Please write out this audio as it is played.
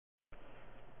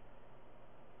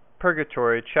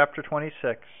Purgatory, Chapter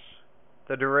 26.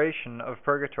 The Duration of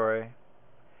Purgatory.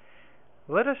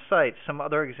 Let us cite some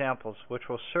other examples which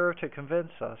will serve to convince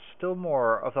us still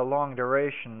more of the long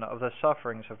duration of the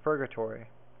sufferings of purgatory.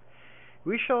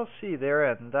 We shall see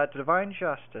therein that divine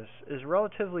justice is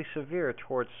relatively severe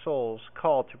towards souls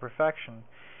called to perfection,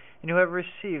 and who have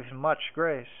received much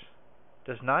grace.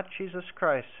 Does not Jesus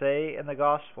Christ say in the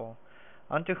Gospel,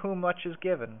 "Unto whom much is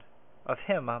given, of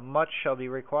him much shall be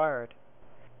required,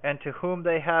 and to whom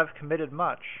they have committed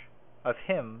much, of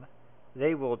him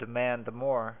they will demand the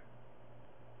more"?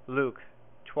 Luke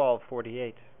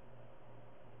 12:48.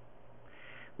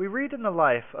 We read in the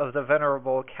life of the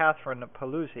Venerable Catherine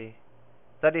Paluzzi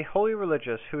that a holy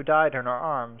religious who died in her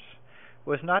arms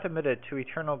was not admitted to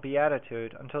eternal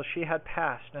beatitude until she had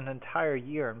passed an entire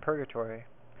year in purgatory.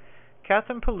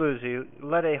 Catherine Paluzzi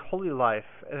led a holy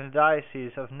life in the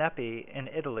diocese of Nepi in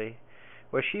Italy,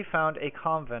 where she found a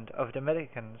convent of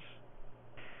Dominicans.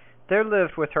 There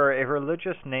lived with her a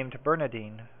religious named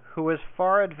Bernardine, who was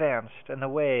far advanced in the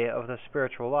way of the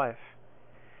spiritual life.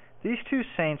 These two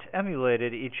saints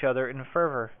emulated each other in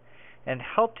fervor, and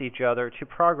helped each other to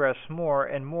progress more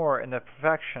and more in the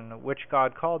perfection which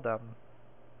God called them.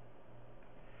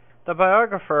 The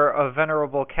biographer of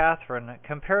Venerable Catherine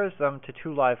compares them to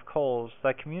two live coals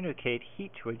that communicate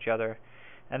heat to each other,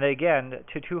 and again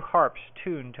to two harps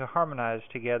tuned to harmonize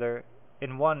together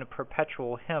in one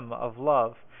perpetual hymn of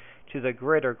love to the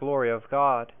greater glory of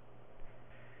God.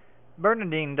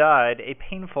 Bernardine died a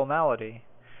painful malady,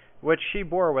 which she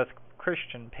bore with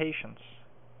Christian patience,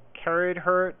 carried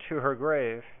her to her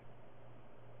grave.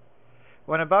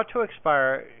 When about to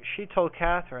expire, she told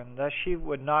Catherine that she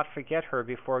would not forget her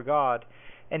before God,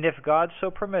 and if God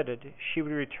so permitted, she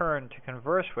would return to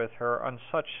converse with her on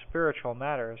such spiritual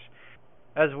matters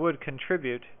as would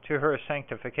contribute to her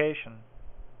sanctification.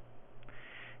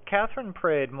 Catherine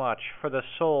prayed much for the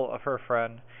soul of her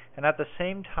friend, and at the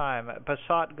same time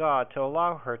besought God to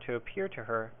allow her to appear to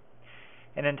her.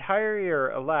 An entire year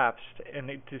elapsed, and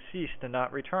the deceased did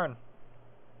not return.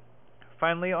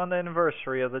 Finally, on the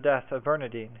anniversary of the death of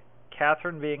Bernardine,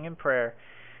 Catherine, being in prayer,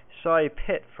 saw a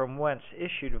pit from whence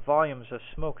issued volumes of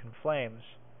smoke and flames.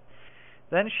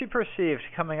 Then she perceived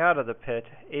coming out of the pit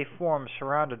a form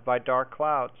surrounded by dark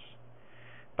clouds.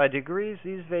 By degrees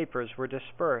these vapors were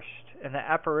dispersed, and the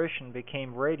apparition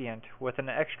became radiant with an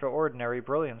extraordinary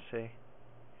brilliancy.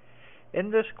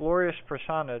 In this glorious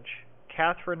personage,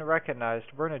 Catherine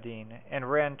recognized Bernardine, and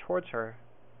ran towards her.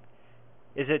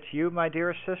 "Is it you, my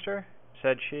dearest sister?"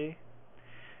 said she.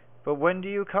 "But when do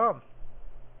you come?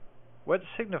 What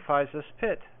signifies this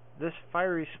pit, this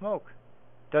fiery smoke?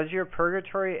 Does your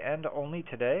purgatory end only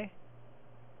today?"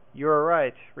 "You are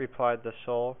right," replied the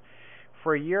soul.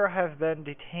 "For a year I have been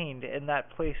detained in that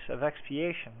place of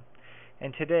expiation,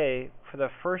 and today, for the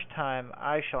first time,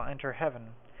 I shall enter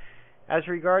heaven. As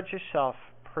regards yourself,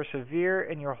 persevere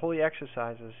in your holy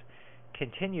exercises,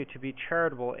 continue to be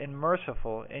charitable and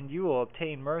merciful, and you will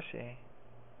obtain mercy."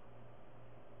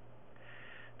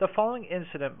 The following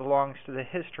incident belongs to the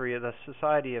history of the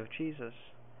Society of Jesus.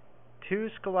 Two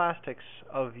scholastics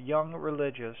of young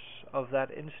religious of that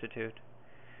institute,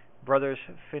 brothers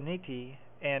Finiti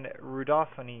and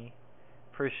Rudolphini,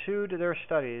 pursued their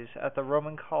studies at the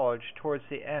Roman college towards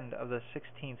the end of the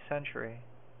 16th century.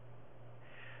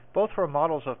 Both were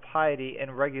models of piety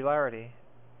and regularity.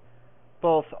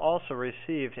 Both also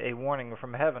received a warning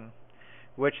from heaven,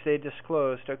 which they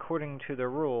disclosed according to their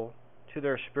rule to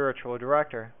their spiritual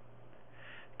director.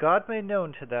 God made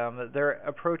known to them their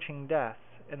approaching death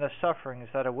and the sufferings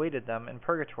that awaited them in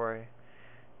purgatory.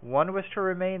 One was to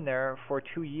remain there for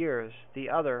 2 years, the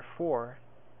other 4.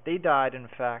 They died, in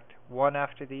fact, one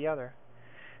after the other.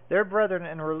 Their brethren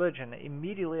in religion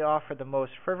immediately offered the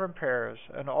most fervent prayers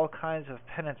and all kinds of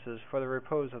penances for the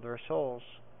repose of their souls.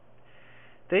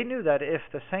 They knew that if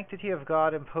the sanctity of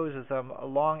God imposes them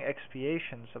long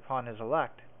expiations upon his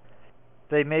elect,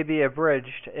 they may be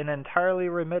abridged and entirely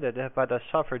remitted by the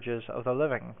suffrages of the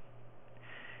living.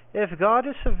 If God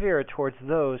is severe towards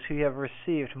those who have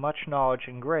received much knowledge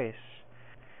and grace,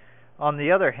 on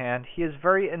the other hand, he is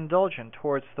very indulgent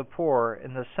towards the poor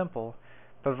and the simple,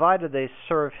 provided they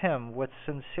serve him with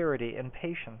sincerity and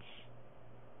patience.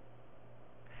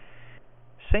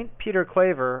 St. Peter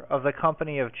Claver of the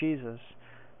Company of Jesus,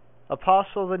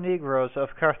 apostle of the Negroes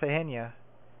of Carthagena,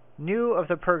 knew of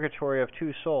the purgatory of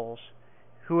two souls,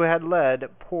 who had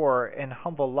led poor and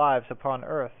humble lives upon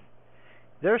earth.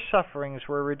 Their sufferings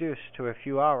were reduced to a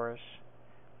few hours.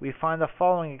 We find the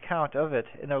following account of it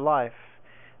in the life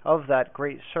of that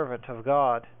great servant of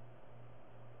God.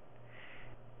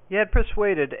 He had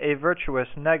persuaded a virtuous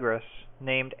negress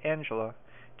named Angela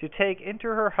to take into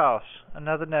her house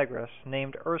another negress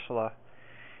named Ursula,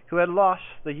 who had lost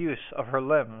the use of her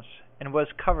limbs and was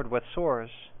covered with sores.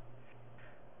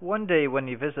 One day when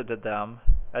he visited them,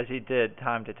 as he did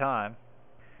time to time,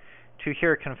 to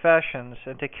hear confessions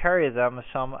and to carry them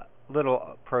some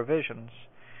little provisions,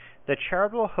 the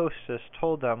charitable hostess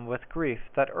told them with grief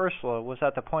that Ursula was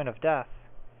at the point of death.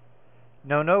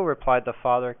 "No, no," replied the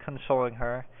father, consoling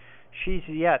her, "she's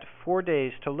yet 4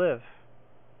 days to live,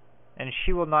 and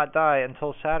she will not die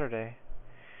until Saturday."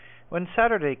 When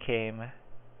Saturday came,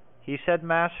 he said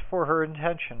Mass for her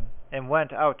intention, and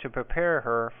went out to prepare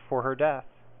her for her death.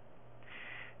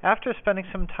 After spending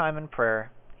some time in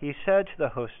prayer, he said to the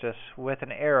hostess with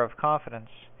an air of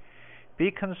confidence, "Be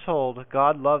consoled,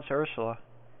 God loves Ursula.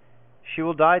 She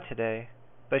will die today,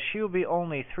 but she will be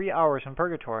only 3 hours in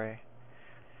purgatory.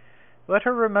 Let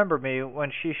her remember me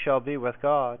when she shall be with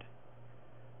God,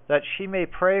 that she may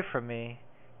pray for me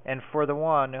and for the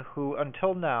one who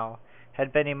until now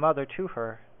had been a mother to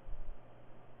her."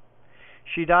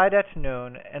 She died at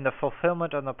noon, and the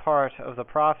fulfillment on the part of the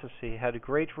prophecy had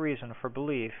great reason for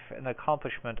belief in the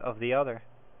accomplishment of the other.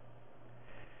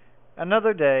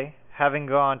 Another day, having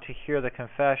gone to hear the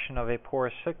confession of a poor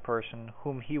sick person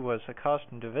whom he was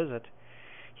accustomed to visit,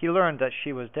 he learned that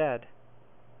she was dead.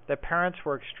 The parents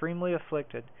were extremely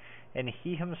afflicted, and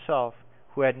he himself,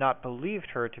 who had not believed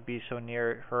her to be so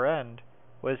near her end,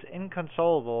 was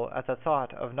inconsolable at the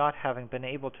thought of not having been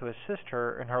able to assist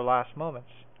her in her last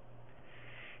moments.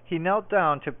 He knelt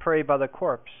down to pray by the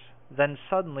corpse, then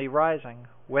suddenly rising,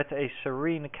 with a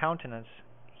serene countenance,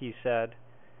 he said,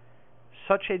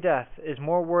 "Such a death is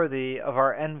more worthy of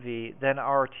our envy than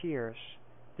our tears.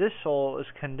 This soul is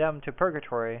condemned to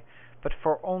purgatory, but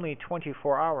for only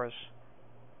 24 hours.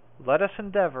 Let us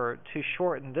endeavor to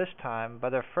shorten this time by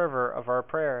the fervor of our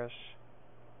prayers."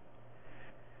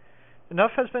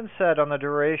 Enough has been said on the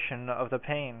duration of the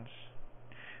pains.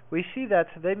 We see that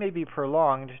they may be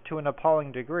prolonged to an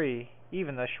appalling degree,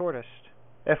 even the shortest,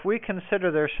 if we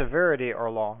consider their severity or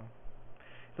long.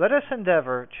 Let us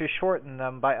endeavor to shorten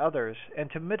them by others, and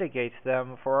to mitigate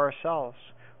them for ourselves,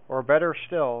 or better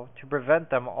still, to prevent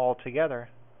them altogether.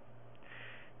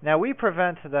 Now we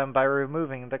prevent them by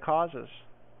removing the causes.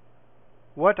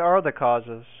 What are the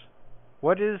causes?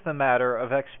 What is the matter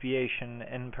of expiation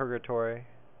in purgatory?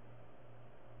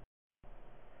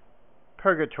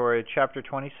 Purgatory, chapter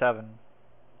 27.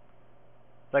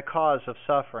 The cause of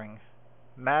suffering.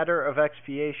 Matter of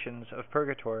expiations of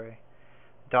purgatory.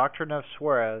 Doctrine of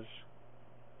Suarez.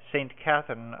 Saint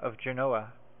Catherine of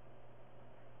Genoa.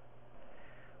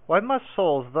 Why must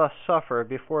souls thus suffer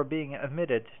before being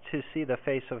admitted to see the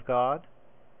face of God?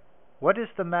 What is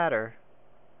the matter?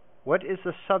 What is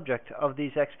the subject of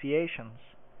these expiations?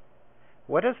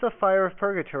 What has the fire of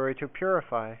purgatory to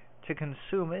purify, to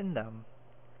consume in them?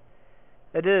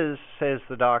 It is, says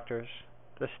the doctors,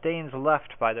 the stains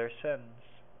left by their sins.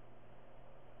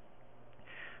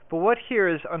 But what here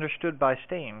is understood by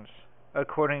stains?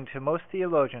 According to most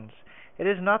theologians, it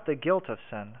is not the guilt of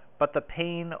sin, but the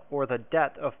pain or the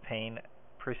debt of pain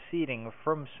proceeding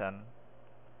from sin.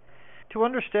 To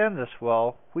understand this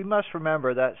well, we must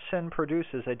remember that sin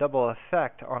produces a double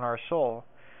effect on our soul,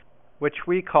 which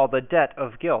we call the debt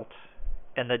of guilt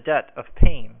and the debt of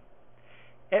pain.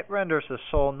 It renders the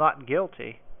soul not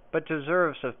guilty, but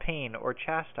deserves of pain or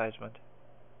chastisement.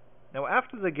 Now,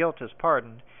 after the guilt is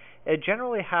pardoned, it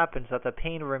generally happens that the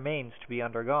pain remains to be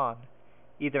undergone,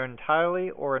 either entirely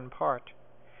or in part,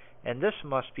 and this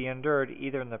must be endured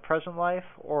either in the present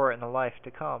life or in the life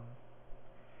to come.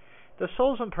 The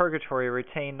souls in purgatory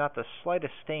retain not the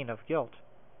slightest stain of guilt.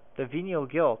 The venial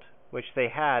guilt, which they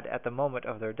had at the moment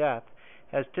of their death,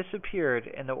 has disappeared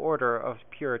in the order of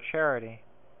pure charity,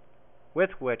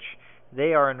 with which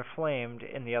they are inflamed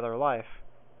in the other life,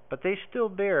 but they still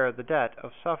bear the debt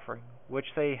of suffering,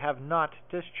 which they have not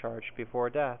discharged before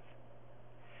death.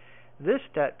 This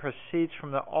debt proceeds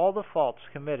from all the faults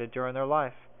committed during their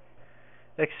life,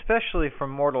 especially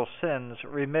from mortal sins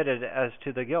remitted as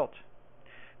to the guilt,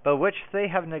 but which they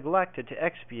have neglected to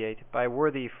expiate by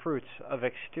worthy fruits of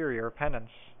exterior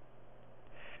penance.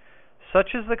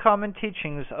 Such is the common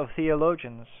teachings of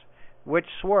theologians, which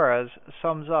Suarez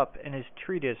sums up in his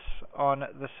treatise on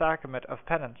the sacrament of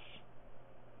penance.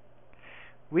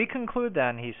 We conclude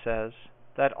then, he says,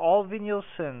 that all venial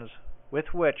sins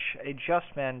with which a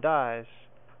just man dies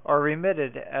are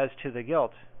remitted as to the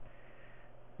guilt.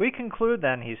 We conclude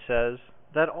then, he says,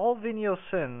 that all venial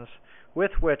sins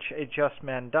with which a just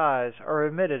man dies are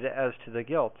remitted as to the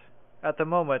guilt, at the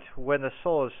moment when the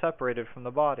soul is separated from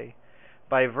the body,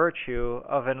 by virtue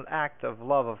of an act of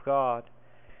love of God,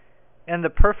 and the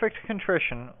perfect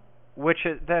contrition which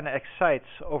it then excites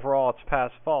over all its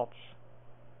past faults.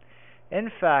 In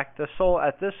fact, the soul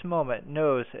at this moment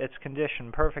knows its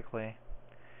condition perfectly,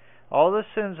 all the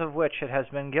sins of which it has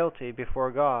been guilty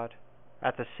before God.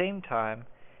 At the same time,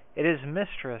 it is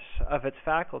mistress of its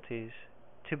faculties,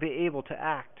 to be able to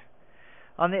act.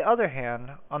 On the other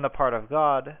hand, on the part of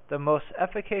God, the most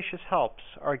efficacious helps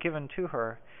are given to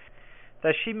her,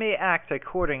 that she may act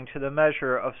according to the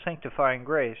measure of sanctifying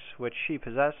grace which she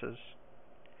possesses.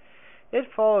 It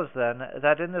follows, then,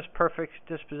 that in this perfect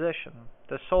disposition,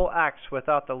 the soul acts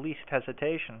without the least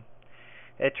hesitation.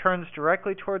 It turns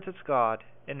directly towards its God,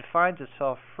 and finds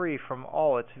itself free from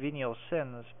all its venial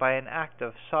sins by an act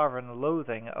of sovereign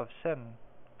loathing of sin.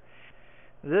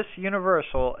 This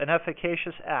universal and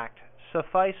efficacious act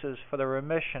suffices for the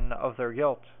remission of their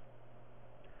guilt.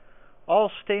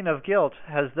 All stain of guilt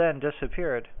has then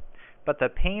disappeared, but the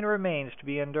pain remains to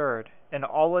be endured in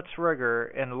all its rigor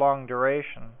and long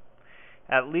duration,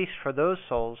 at least for those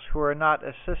souls who are not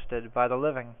assisted by the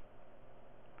living.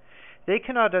 They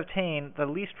cannot obtain the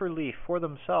least relief for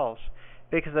themselves,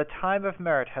 because the time of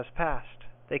merit has passed.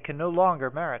 They can no longer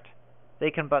merit.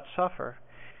 They can but suffer,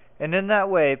 and in that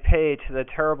way pay to the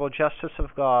terrible justice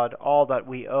of God all that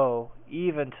we owe,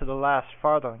 even to the last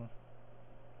farthing.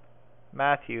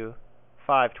 Matthew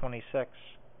 5:26.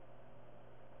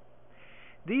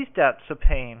 These depths of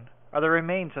pain are the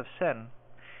remains of sin,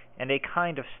 and a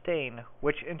kind of stain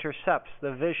which intercepts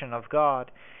the vision of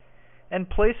God, and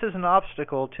places an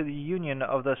obstacle to the union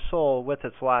of the soul with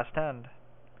its last end.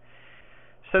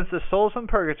 Since the souls in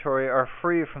purgatory are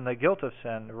free from the guilt of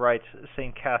sin, writes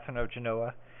St. Catherine of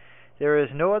Genoa, there is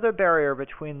no other barrier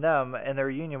between them and their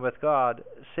union with God,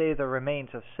 save the remains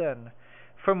of sin,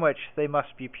 from which they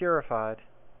must be purified.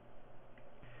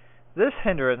 This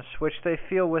hindrance which they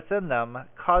feel within them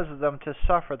causes them to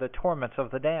suffer the torments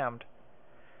of the damned,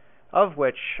 of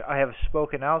which I have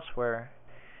spoken elsewhere,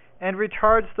 and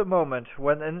retards the moment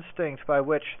when the instinct by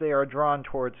which they are drawn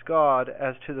towards God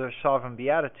as to their sovereign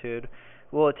beatitude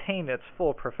will attain its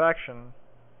full perfection.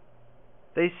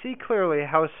 They see clearly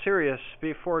how serious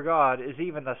before God is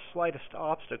even the slightest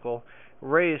obstacle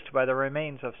raised by the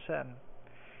remains of sin,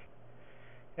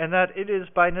 and that it is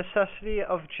by necessity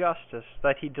of justice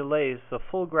that he delays the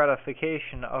full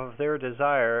gratification of their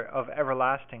desire of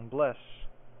everlasting bliss.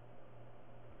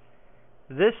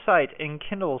 This sight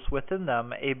enkindles within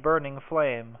them a burning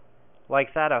flame,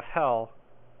 like that of hell,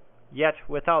 yet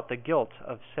without the guilt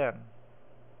of sin.